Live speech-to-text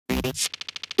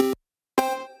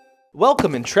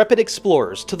Welcome, intrepid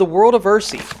explorers, to the World of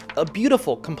Ursi, a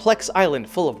beautiful, complex island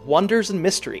full of wonders and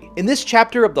mystery. In this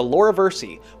chapter of the Lore of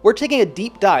Ursi, we're taking a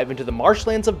deep dive into the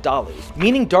marshlands of Dahlu.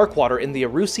 Meaning dark water in the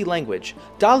Ursi language,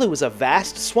 Dahlu is a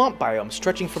vast swamp biome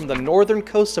stretching from the northern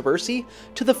coasts of Ursi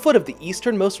to the foot of the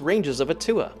easternmost ranges of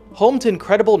Atua. Home to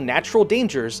incredible natural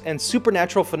dangers and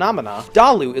supernatural phenomena,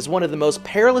 Dahlu is one of the most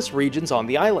perilous regions on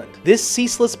the island. This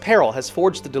ceaseless peril has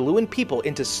forged the Dahluan people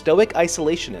into stoic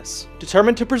isolationists,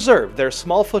 determined to preserve their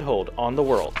small foothold on the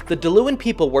world. The Dahluan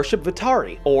people worship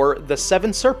Vitari, or the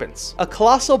Seven Serpents, a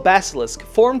colossal basilisk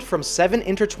formed from 7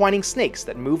 intertwining snakes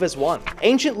that move as one.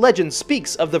 Ancient legend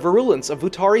speaks of the virulence of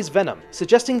Vitari's venom,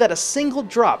 suggesting that a single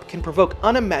drop can provoke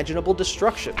unimaginable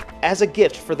destruction. As a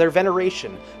gift for their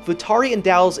veneration, Vitari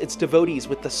endows its devotees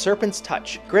with the serpent's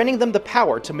touch, granting them the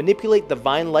power to manipulate the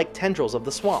vine-like tendrils of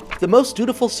the swamp. The most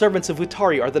dutiful servants of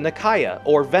Vitari are the Nakaya,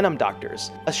 or Venom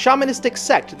Doctors, a shamanistic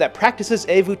sect that practices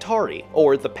Vitari,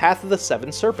 or the Path of the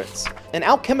Seven Serpents, an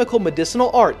alchemical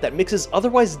medicinal art that mixes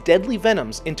otherwise deadly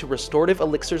venoms into restorative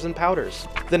elixirs and powders.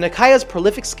 The Nakaya's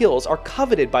prolific skills are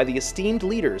coveted by the esteemed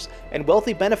leaders and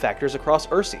wealthy benefactors across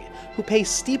Ursi, who pay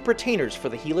steep retainers for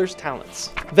the healer's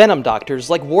talents. Venom doctors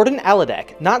like Warden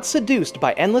Aladak, not seduced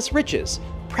by endless riches,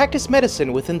 practice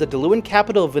medicine within the Dahluan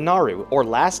capital of Vinaru, or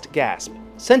Last Gasp.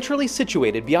 Centrally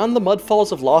situated beyond the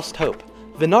mudfalls of Lost Hope,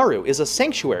 Vinaru is a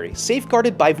sanctuary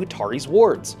safeguarded by Vitari's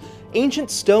wards,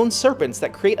 ancient stone serpents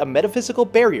that create a metaphysical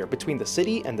barrier between the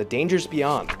city and the dangers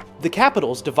beyond. The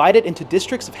capital is divided into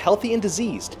districts of healthy and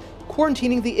diseased,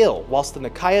 quarantining the ill whilst the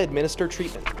Nakaya administer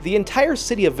treatment. The entire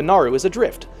city of Vinaru is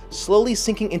adrift, slowly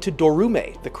sinking into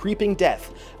Dorume, the creeping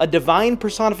death, a divine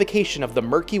personification of the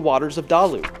murky waters of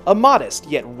Dahlu. A modest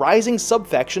yet rising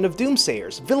subfaction of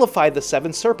doomsayers vilify the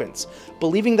Seven Serpents,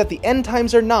 believing that the end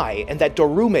times are nigh and that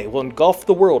Dorume will engulf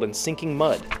the world in sinking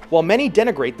mud. While many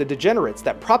denigrate the degenerates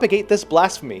that propagate this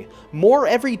blasphemy, more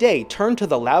every day turn to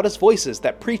the loudest voices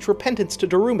that preach repentance to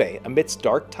Dorume amidst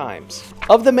dark times.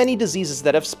 Of the many diseases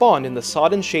that have spawned in the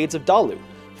sodden shades of Dahlu,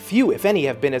 few, if any,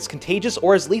 have been as contagious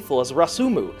or as lethal as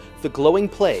Rasumu, the glowing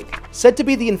plague. Said to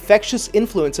be the infectious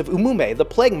influence of Umume, the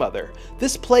plague mother,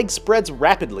 this plague spreads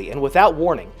rapidly and without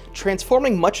warning,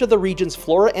 transforming much of the region's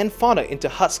flora and fauna into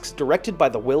husks directed by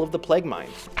the will of the plague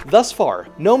mind. Thus far,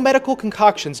 no medical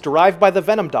concoctions derived by the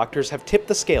Venom Doctors have tipped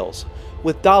the scales.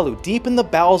 With Dahlu deep in the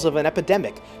bowels of an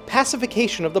epidemic,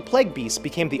 pacification of the plague beast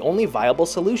became the only viable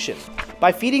solution.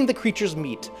 By feeding the creatures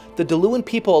meat, the Dahluan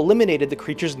people eliminated the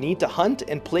creatures' need to hunt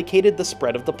and placated the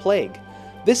spread of the plague.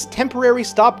 This temporary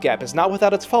stopgap is not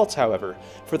without its faults, however,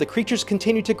 for the creatures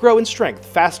continue to grow in strength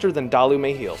faster than Dahlu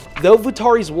may heal. Though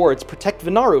Vitari's wards protect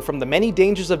Vinaru from the many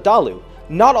dangers of Dahlu,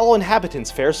 not all inhabitants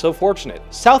fare so fortunate.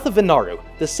 South of Vinaru,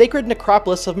 the sacred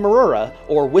necropolis of Marura,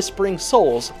 or Whispering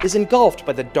Souls, is engulfed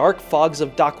by the dark fogs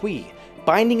of Dakwi,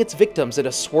 binding its victims in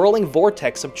a swirling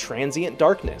vortex of transient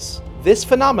darkness. This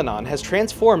phenomenon has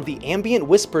transformed the ambient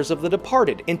whispers of the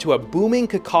departed into a booming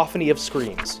cacophony of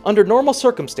screams. Under normal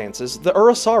circumstances, the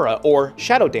Urasara, or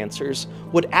Shadow Dancers,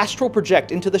 would astral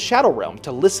project into the Shadow Realm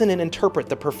to listen and interpret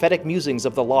the prophetic musings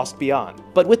of the lost beyond.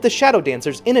 But with the Shadow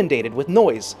Dancers inundated with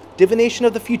noise, divination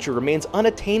of the future remains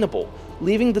unattainable,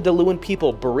 leaving the Dahluan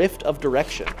people bereft of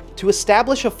direction. To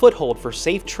establish a foothold for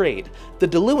safe trade, the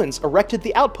Dahluans erected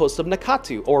the outpost of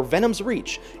Nakatu, or Venom's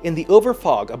Reach, in the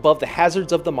overfog above the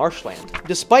hazards of the marshland.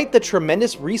 Despite the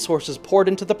tremendous resources poured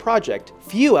into the project,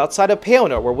 few outside of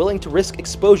Peona were willing to risk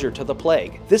exposure to the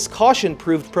plague. This caution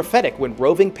proved prophetic when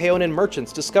roving Peonan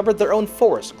merchants discovered their own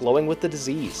forest glowing with the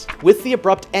disease. With the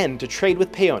abrupt end to trade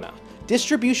with Peona,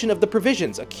 distribution of the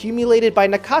provisions accumulated by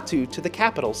Nakatu to the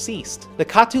capital ceased.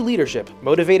 Nakatu leadership,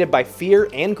 motivated by fear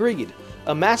and greed,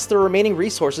 amassed the remaining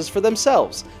resources for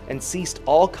themselves and ceased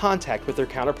all contact with their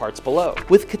counterparts below.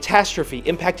 With catastrophe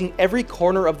impacting every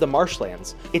corner of the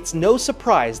marshlands, it's no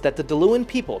surprise that the Dahluan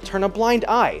people turn a blind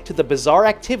eye to the bizarre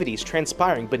activities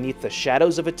transpiring beneath the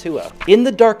shadows of Atua. In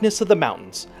the darkness of the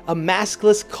mountains, a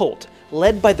maskless cult,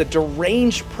 led by the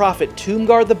deranged prophet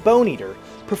Toomgar the Bone Eater,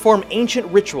 perform ancient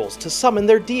rituals to summon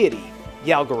their deity,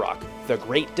 Yalgarok, the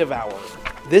Great Devourer.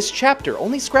 This chapter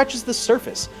only scratches the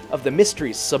surface of the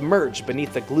mysteries submerged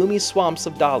beneath the gloomy swamps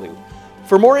of Dahlu.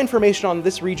 For more information on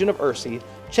this region of Ursi,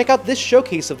 check out this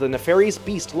showcase of the nefarious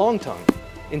beast Longtongue.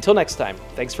 Until next time,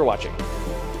 thanks for watching.